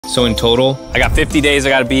So in total, I got 50 days I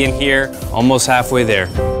gotta be in here, almost halfway there.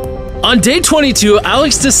 On day 22,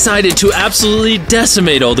 Alex decided to absolutely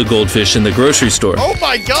decimate all the goldfish in the grocery store. Oh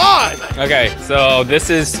my God! Okay, so this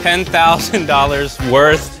is $10,000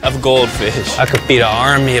 worth of goldfish. I could feed an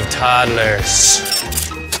army of toddlers.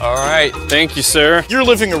 All right, thank you, sir. You're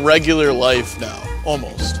living a regular life now,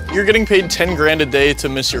 almost. You're getting paid 10 grand a day to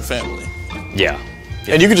miss your family. Yeah.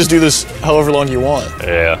 And you can just do this however long you want.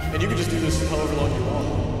 Yeah. And you can just do this however long you want.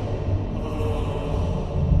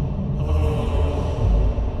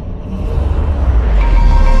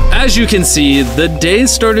 As you can see, the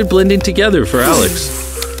days started blending together for Alex.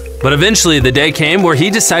 But eventually the day came where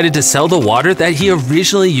he decided to sell the water that he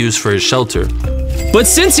originally used for his shelter. But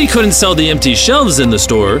since he couldn't sell the empty shelves in the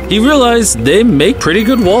store, he realized they make pretty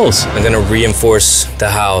good walls. I'm gonna reinforce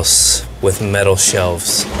the house with metal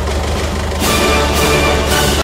shelves.